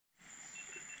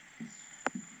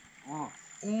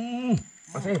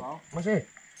Masih, masih,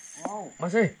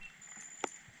 masih,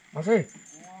 masih.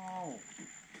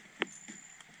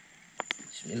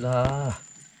 Bismillah.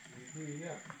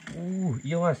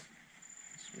 Iya mas.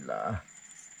 Bismillah.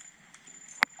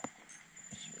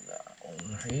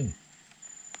 Bismillahirrahmanirrahim.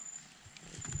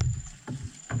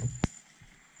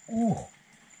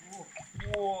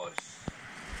 Wos.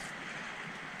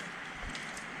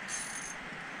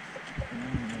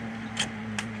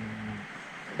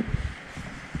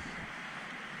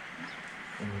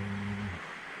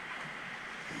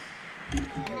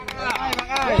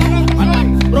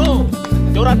 Bro,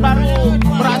 joran baru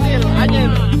berhasil,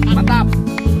 anjir, mantap.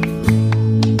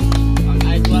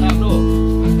 Pakai juara bro,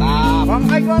 mantap.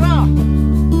 Pakai juara.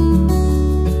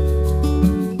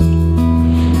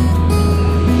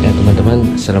 Ya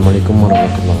teman-teman, assalamualaikum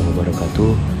warahmatullahi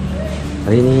wabarakatuh.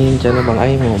 Hari ini channel Bang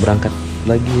Ai mau berangkat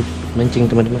lagi mancing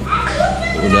teman-teman.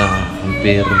 Udah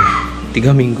hampir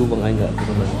 3 minggu Bang Ai nggak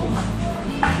mancing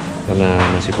karena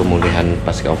masih pemulihan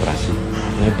pasca operasi.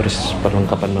 Ini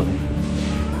perlengkapan Bang.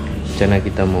 Rencana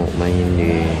kita mau main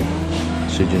di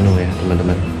Sujunu ya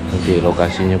teman-teman. Nanti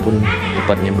lokasinya pun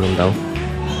tepatnya belum tahu.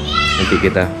 Nanti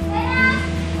kita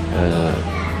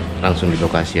langsung di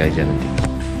lokasi aja nanti.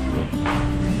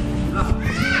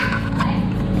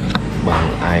 Bang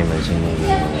Ai mancing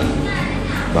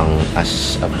Bang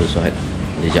As Abdul Sohed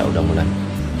jejak udah mulai.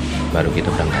 Baru kita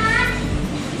berangkat.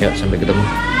 Yuk sampai ketemu.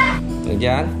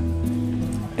 Jangan.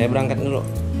 Berangkat dulu.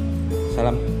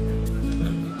 Salam.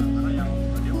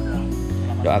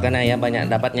 Doakan ayah banyak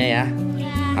dapatnya ya.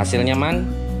 Hasilnya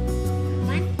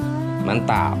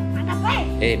mantap.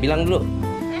 Bilang dulu.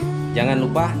 Jangan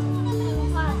lupa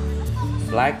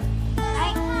like,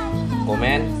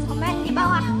 komen di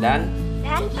bawah dan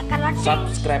tekan lonceng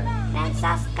subscribe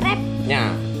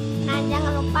nya. Nah,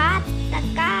 jangan lupa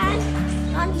tekan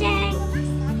lonceng.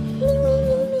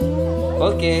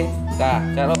 Oke, dah,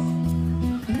 calo.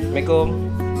 Assalamualaikum.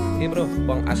 Ini bro,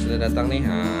 Bang As udah datang nih.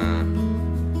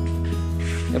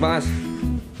 Ya Bang As,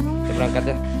 kita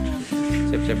berangkat ya.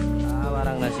 Siap-siap.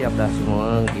 Barang dah siap dah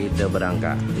semua, kita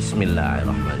berangkat.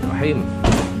 Bismillahirrahmanirrahim.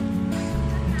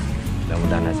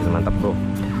 Mudah-mudahan hasil mantap bro.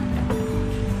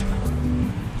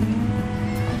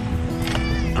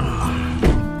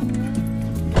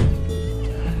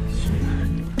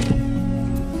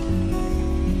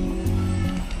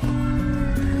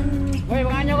 Boy,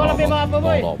 makanya kau lebih apa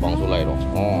boy? Bang Sulai dong.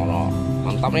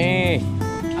 Mantap nih.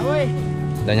 Boy.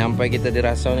 Udah nyampe kita di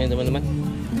Rasau nih teman-teman.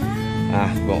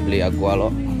 Mau beli aqua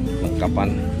lo,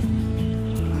 lengkapan.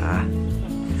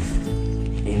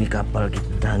 Ini kapal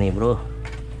kita nih bro.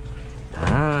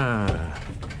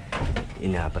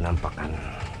 Ini penampakan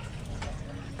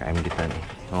KM kita nih.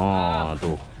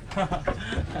 Tuh.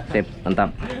 Sip,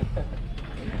 mantap.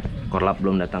 Korlap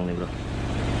belum datang nih bro.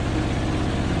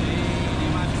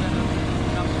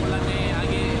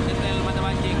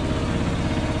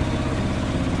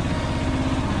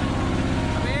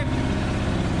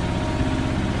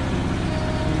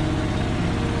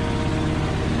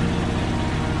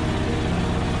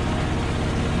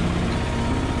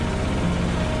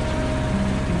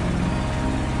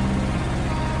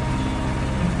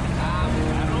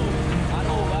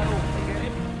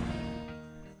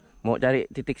 Mau cari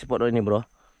titik spot ini bro.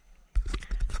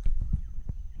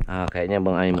 Kayaknya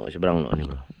Bang Ai mau seberang nih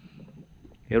bro.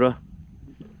 Oke bro,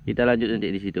 kita lanjut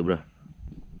nanti di situ bro.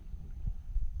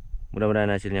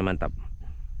 Mudah-mudahan hasilnya mantap.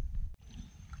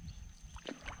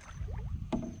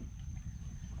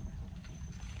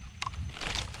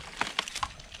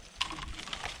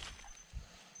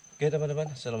 Oke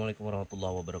teman-teman, assalamualaikum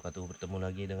warahmatullahi wabarakatuh. Bertemu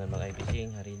lagi dengan Bang Ai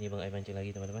Fishing. Hari ini Bang Ai mancing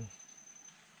lagi teman-teman.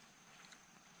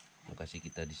 Lokasi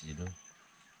kita di sini.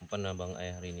 Umpan Bang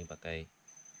Ai hari ini pakai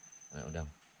udang.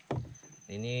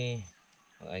 Ini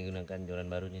Bang Ai gunakan joran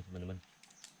baru nih teman-teman.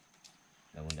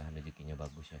 Mudah-mudahan rezekinya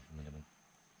bagus ya teman-teman.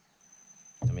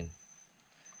 Amin.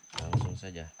 Langsung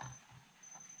saja.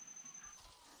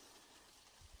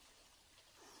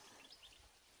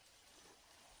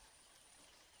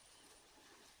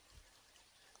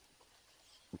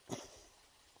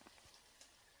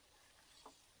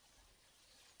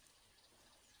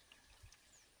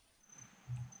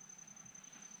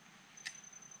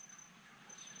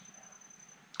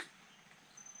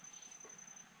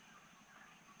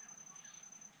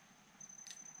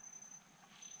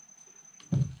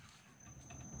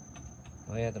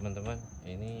 Oh ya teman-teman,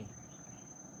 ini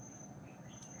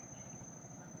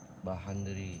bahan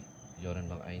dari joran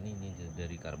Bang Ai ini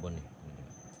dari karbon nih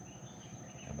teman-teman.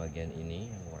 Nah, bagian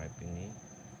ini yang wrapping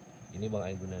ini Bang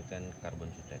Ai gunakan karbon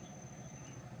sutet,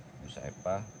 busa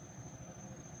epa,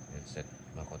 headset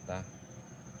mahkota,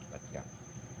 batgam.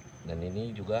 Dan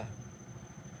ini juga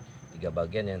 3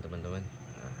 bagian ya teman-teman.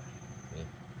 Nah, ini.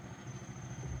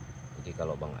 Jadi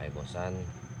kalau Bang Ai bosan,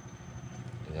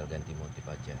 tinggal ganti motif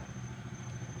aja.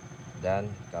 Dan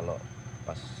kalau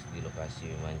pas di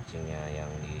lokasi mancingnya yang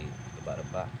di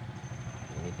rebak-rebak,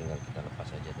 ini tinggal kita lepas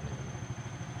aja teman-teman.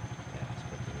 Ya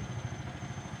seperti ini.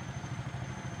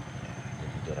 Ya,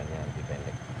 jadi jorannya lebih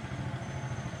pendek.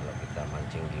 Kalau kita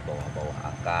mancing di bawah-bawah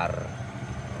akar,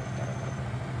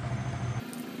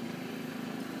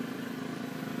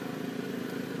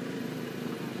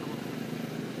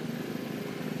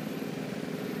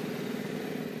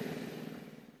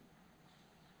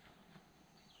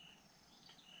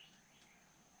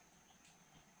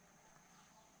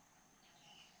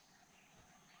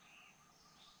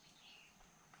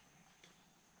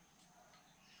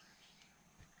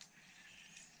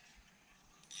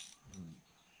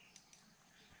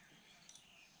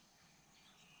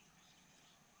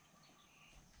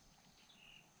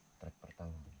 trek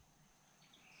pertama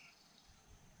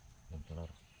 6 telur.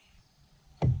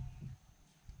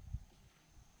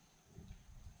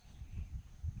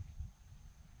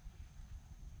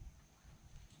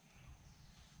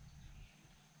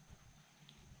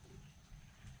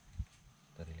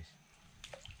 Kita rilis.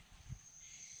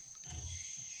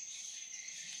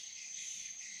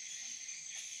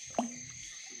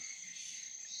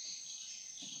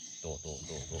 Tuh.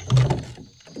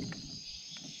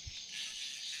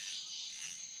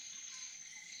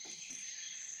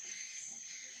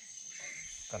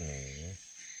 Kan nih.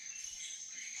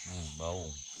 Bau.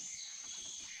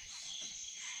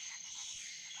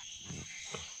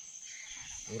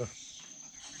 Bro.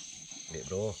 Dek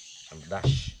bro, sampai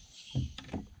dash.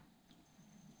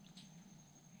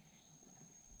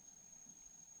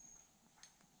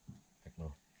 Cek bro.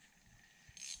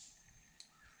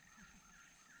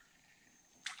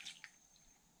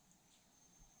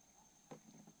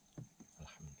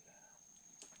 Alhamdulillah.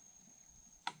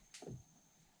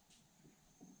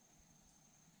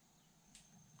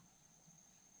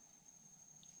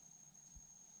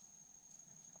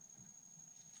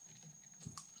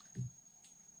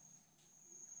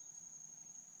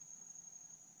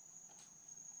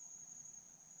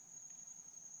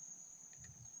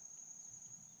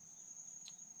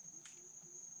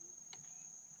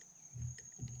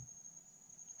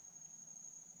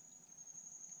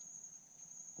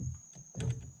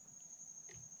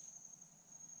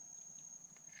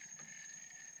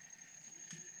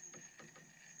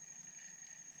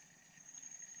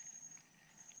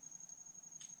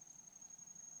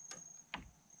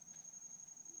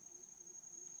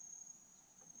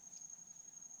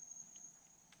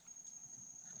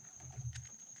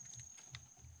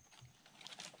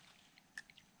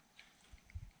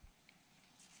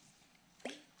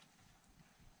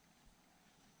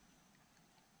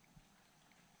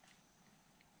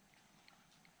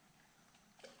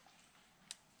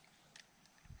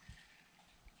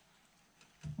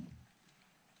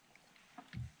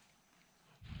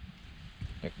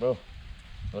 Cek bro.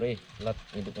 Sorry, telat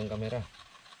hidupkan kamera.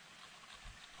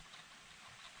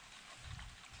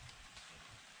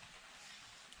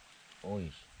 Oh,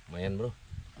 lumayan bro.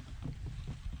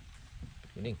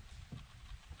 Mending.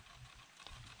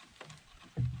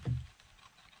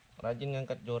 Rajin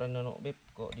ngangkat joran dan beb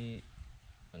kok di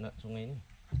anak sungai ini.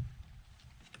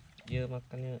 Dia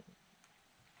makannya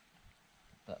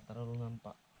tak terlalu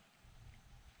nampak.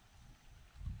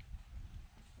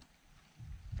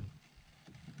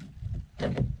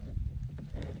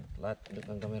 Telat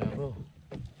hidupkan kamera bro.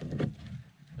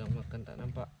 Udah makan tak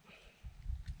nampak.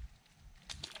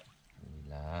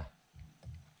 Alhamdulillah.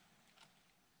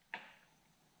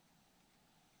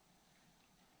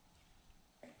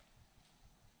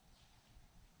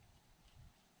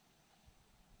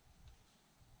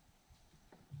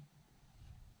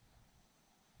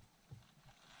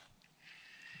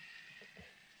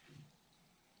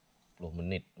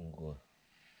 Menit tunggu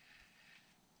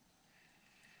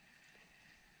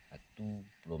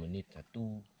 10 menit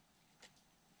 1.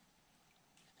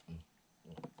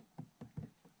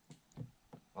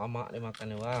 Lama deh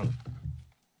makannya bang.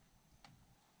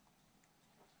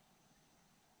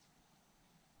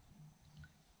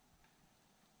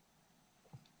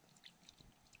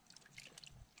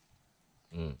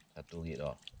 Satu gitu.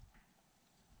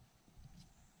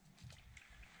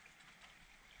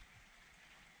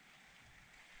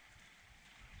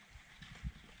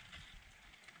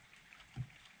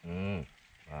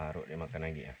 Baru dia makan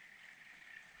lagi ya.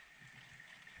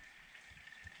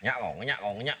 Nyak.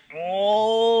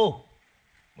 Oh,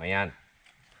 lumayan.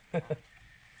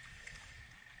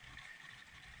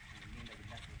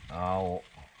 Tahu.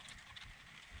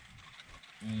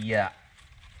 Iya.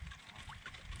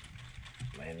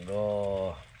 Main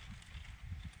bro.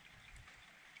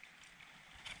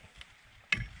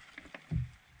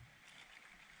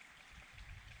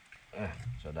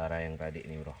 Saudara yang tadi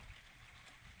nih bro.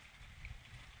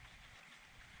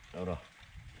 Bro.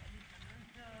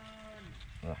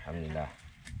 Alhamdulillah.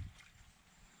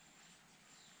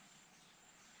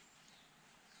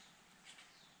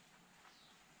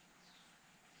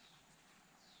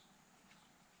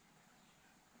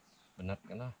 Benar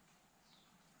kena.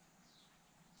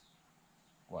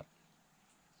 Kuat.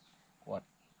 Kuat.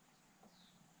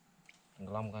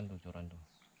 Tenggelamkan tuh joran tuh.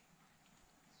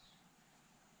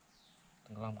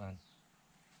 Tenggelamkan.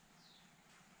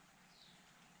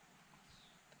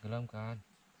 Tenggelamkan.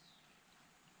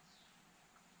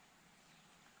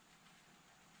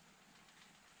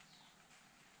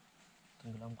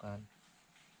 Tenggelamkan.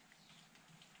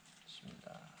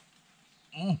 Bismillah.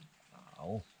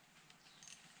 Au.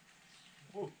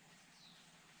 Duh.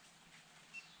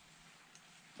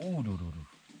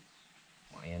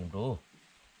 Lumayan bro.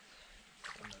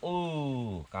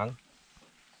 Kang.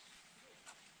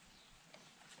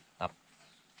 Tap.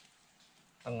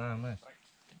 Tengah mas.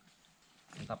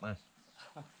 Mantap mas.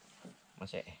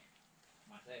 Masih.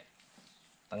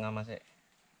 Tengah masih.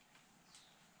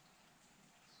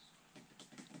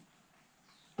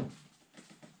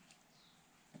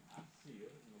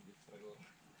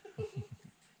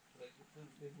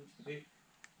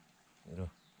 Bro,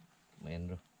 main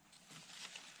bro.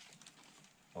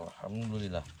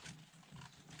 Alhamdulillah.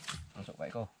 Masuk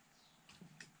Pak Eko.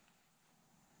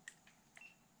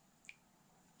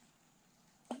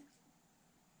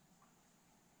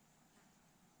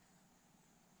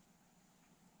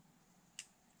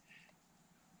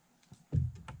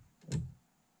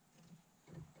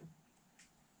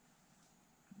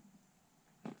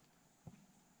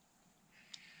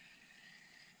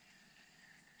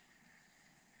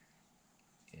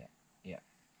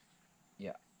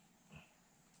 Ya.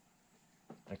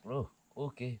 Trek bro.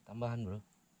 Oke, tambahan bro.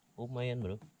 Lumayan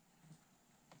bro.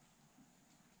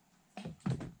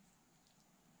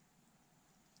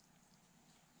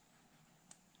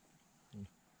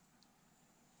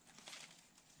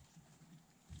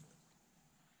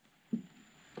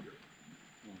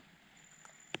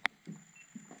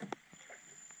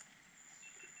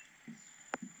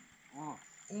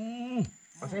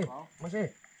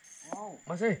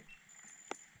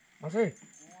 Masih.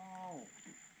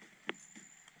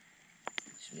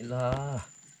 Bismillah.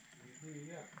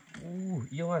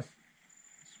 Iya mas.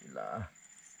 Bismillah.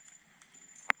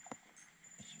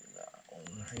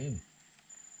 Bismillahirrahmanirrahim.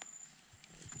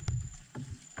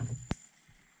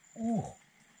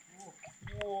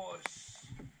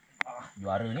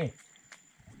 Juara nih.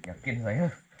 Yakin saya.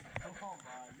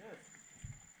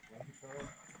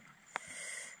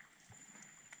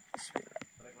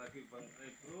 Tarik lagi bang,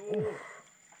 bro.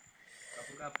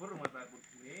 Kabur mata aku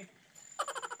sini.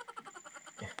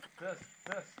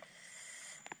 Terus.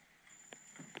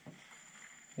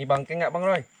 Ini bangkeng nggak bang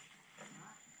Roy?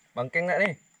 Bangkeng nggak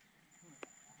nih?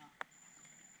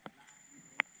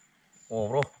 Oh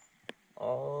bro.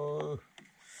 Oh.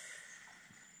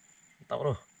 Mantap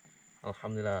bro.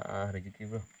 Alhamdulillah rezeki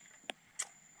bro.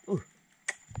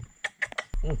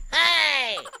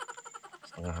 Hey!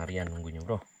 Setengah harian nunggunya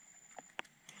bro.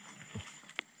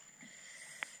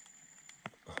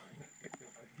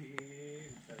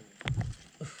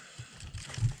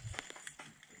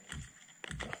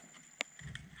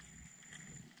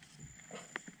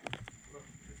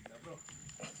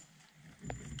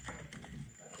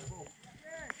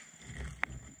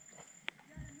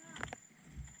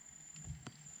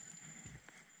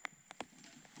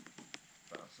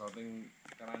 Shooting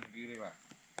kanan kiri lah.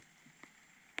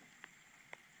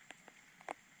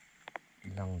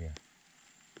 Hilang dia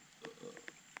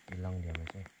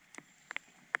mas.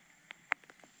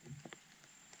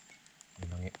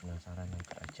 Hilangnya penasaran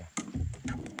angkat aja.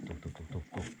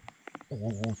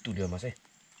 Tuh dia mas.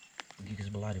 Pergi ke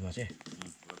sebelah dia mas.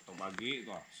 Letak pagi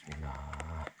kok.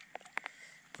 Bismillah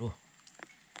bro.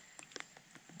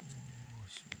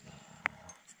 Bismillah.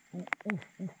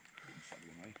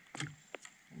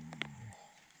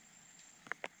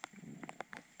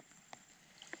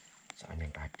 Saat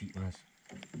yang tadi mas.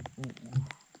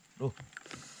 Bro.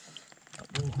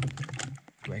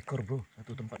 2 ekor bro,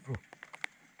 satu tempat bro.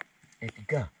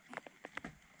 3.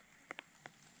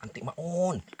 Antik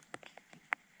maun.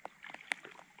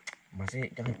 Masih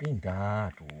jangan pindah.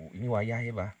 Tuh, ini wayah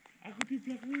ya, Bah. Aku di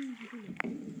belakang gitu loh.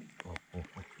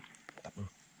 Mantap bro.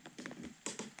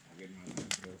 Bagaimana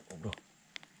bro? Bro.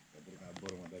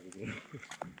 Kabur mata aku bro.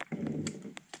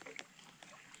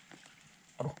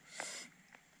 Aduh.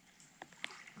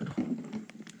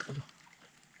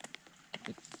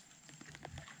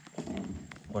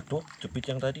 Waduh,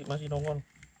 cepit yang tadi masih nongol.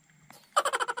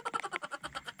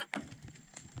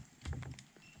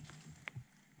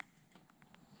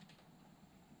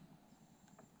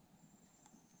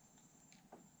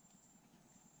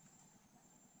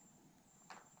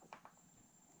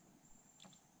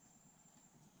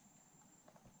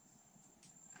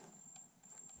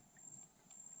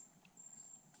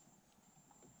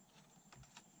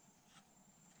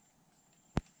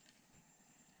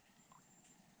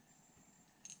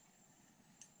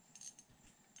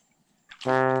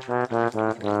 Ini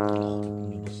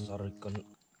besar ikan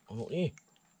nih,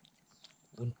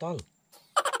 buntal.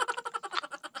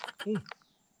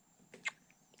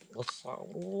 Besar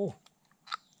bro.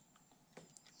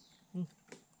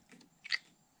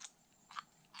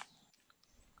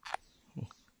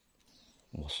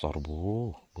 Besar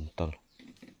bro, buntal.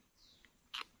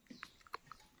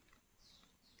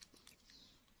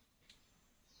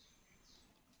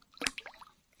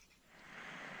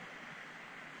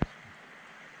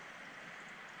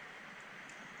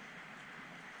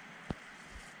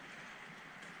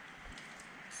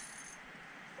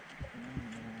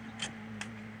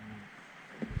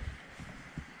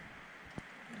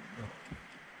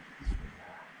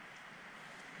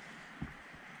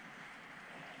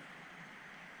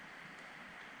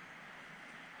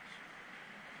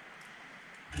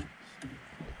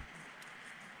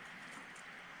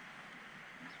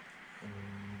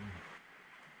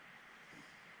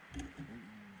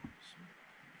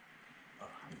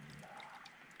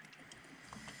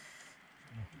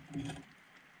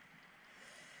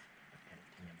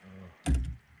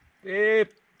 Bib.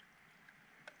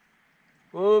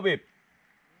 Bib.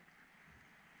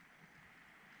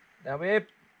 Dah Bib.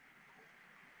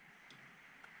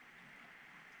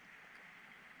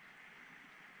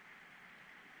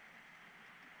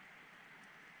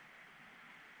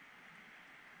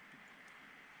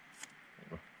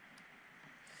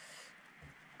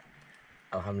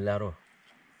 Alhamdulillah roh.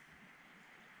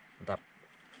 Mantap.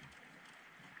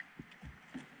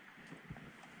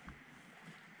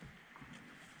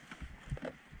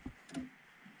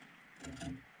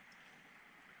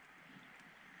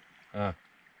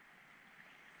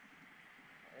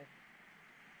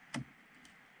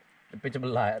 Tapi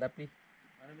sebelah ya tapi.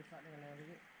 Mana besar ni kalau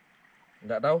lagi?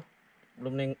 Enggak tahu.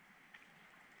 Belum neng.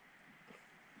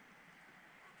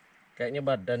 Kayaknya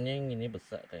badannya yang ini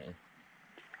besar kayaknya.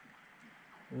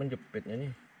 Menjepitnya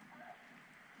nih.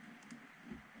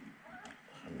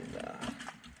 Alhamdulillah.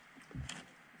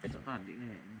 Besok tadi ni.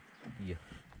 Iya.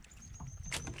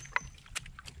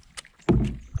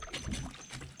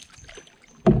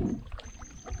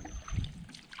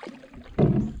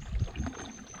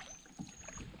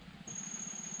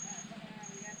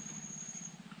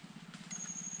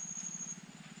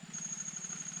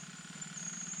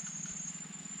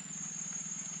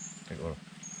 Bro.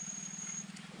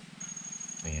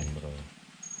 Ayan bro.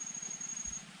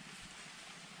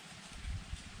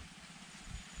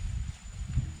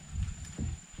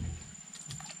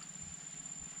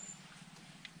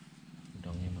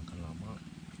 Udangnya makan lama.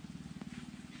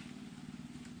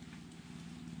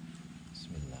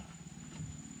 Bismillah.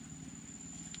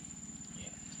 Ya,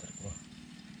 start bro.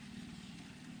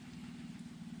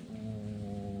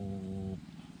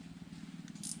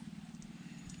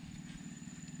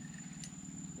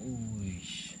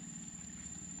 Uish.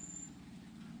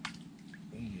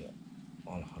 Iya.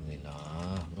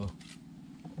 Alhamdulillah, bro.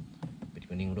 Pit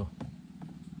kuning, bro.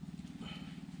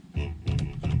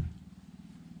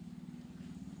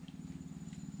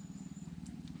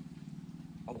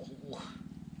 Allah.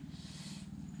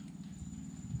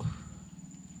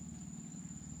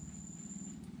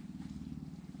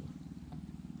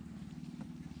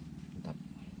 Mantap.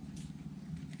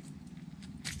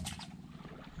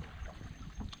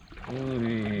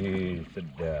 Wih,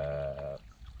 sedap.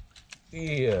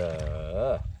 Iya.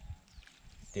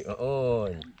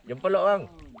 Oh, jumpa lo bang.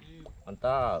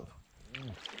 Mantap.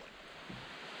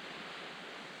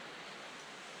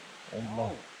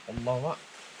 Allah, Allah mak.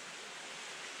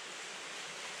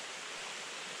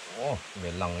 Oh,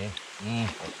 belang ni.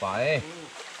 Apa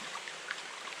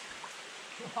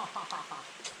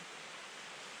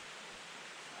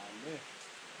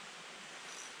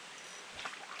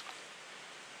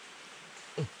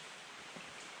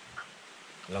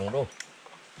Lang bro.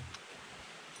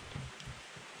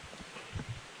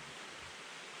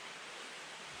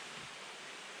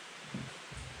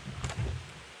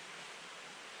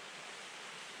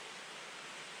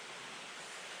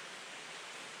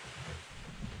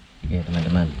 Oke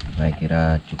teman-teman, saya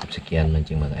kira cukup sekian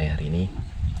mancing Pakai hari ini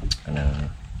karena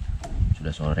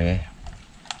sudah sore.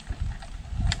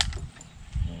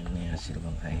 Ini hasil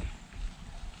Bang Ai.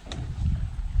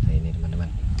 Nah ini teman-teman,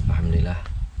 alhamdulillah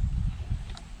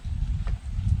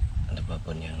ada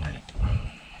babon yang naik.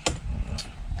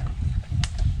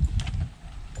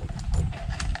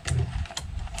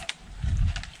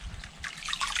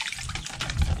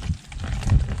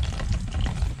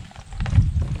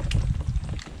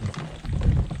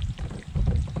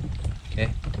 Oke,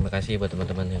 terima kasih buat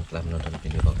teman-teman yang telah menonton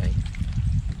video Bang Ai.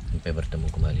 Sampai bertemu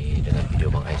kembali dengan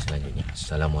video Bang Ai selanjutnya.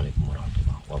 Assalamualaikum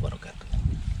warahmatullahi wabarakatuh.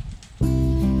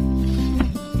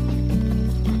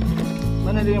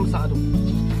 Mana dia yang besar tu?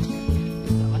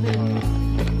 Mana yang besar?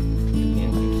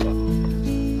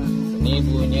 Ini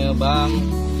punya Bang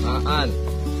Aan.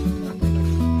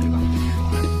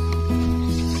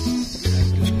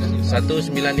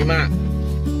 195.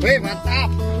 Weh,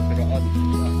 mantap.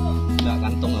 Enggak,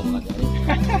 kantong apa kata?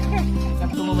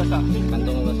 Kantong besar.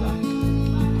 Kantong besar.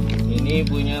 Ini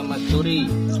punya Mas Suri.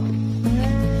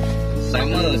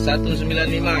 Sama 195.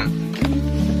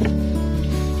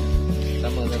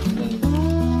 Sama 195.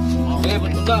 Oke,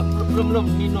 enggak, belum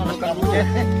Nino rekan dulu.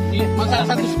 Ini masa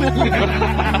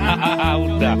 195.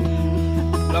 Udah.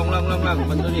 Ulang,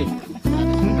 Mas Suri.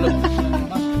 Belum.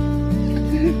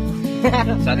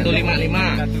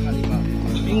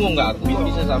 155. Bingung nggak aku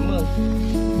bisa sama.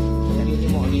 Jadi ini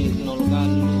mau dinolkan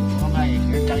dulu. Oh, naik.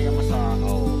 Cari yang besar.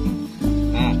 Oh.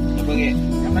 Nah, coba Ge.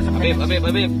 Yang macam Habib. Yang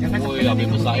Woi,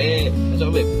 Habib besar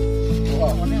Masuk Habib.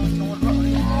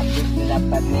 Habis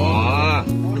dapat nih. Oh.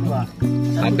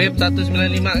 Habib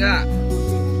 195 Kak.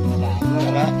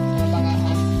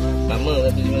 Sama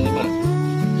 195.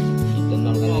 Kita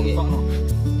nolkan lagi.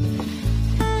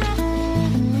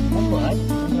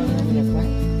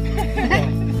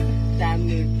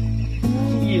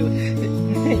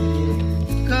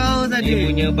 Kau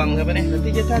tadi punya Bang siapa nih?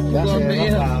 31.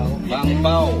 Bang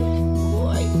Pau.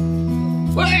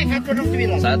 Woi,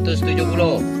 170.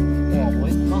 170.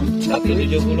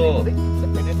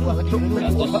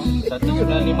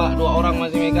 195 dua orang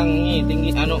masih megang ni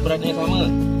tinggi beratnya sama.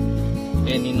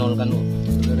 Ini nolkan lu.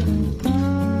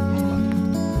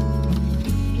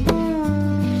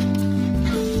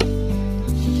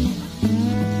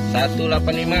 Satu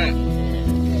 85.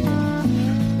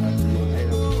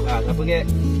 Ah, apa Ge?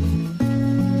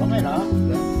 Bang Ai dah.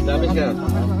 Dah habis ke?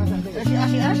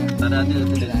 Asyik. Tak ada.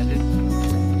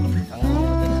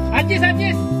 Ajis.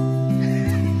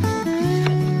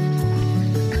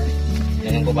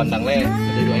 Jangan kau pandang le,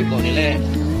 ada 2 ekor ni le.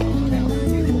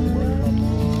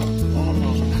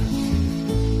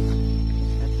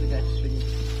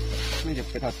 Ini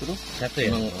jepit satu tu. Satu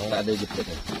ya? Memang tak ada jepit.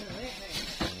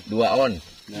 2 on.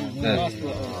 Nah.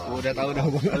 Udah tahu dah.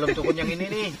 Belum turun yang ini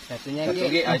nih. Satunya Satu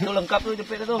lagi. Ah, itu lengkap tuh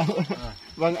jepitnya tuh.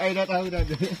 Bang Ai dah tahu dah.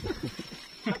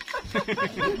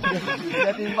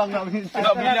 Dia timbang tak bisa.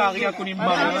 Tak bila hari aku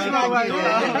nimbang.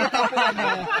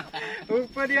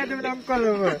 Rupa dia ada dangkal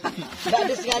apa? Tak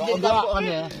ada sengaja dapur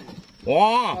ya.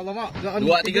 Wah. Alamak,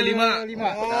 235.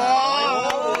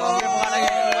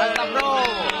 Mantap bro.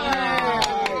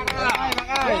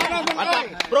 Mantap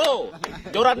bro.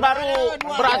 Joran baru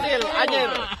berhasil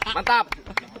anjir. Mantap.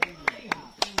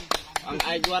 Bang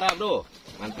Ai juara bro.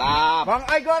 Mantap. Bang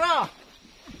Ai juara.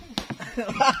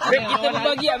 Beb, kita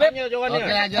berbagi ya Beb. Jawabannya.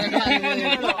 Oke, juara.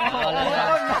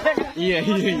 Iya.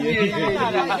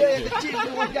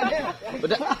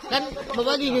 Udah kan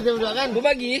berbagi kita berdua kan?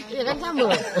 Berbagi. Iya kan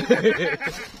sama.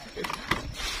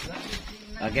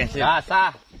 Oke,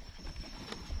 sah.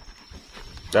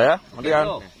 Dah ya,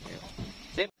 kemudian.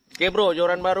 Sip. Oke bro,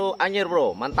 joran baru anjir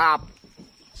bro, mantap.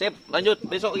 Sip, lanjut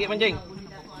besok lagi mancing.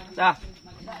 Dah.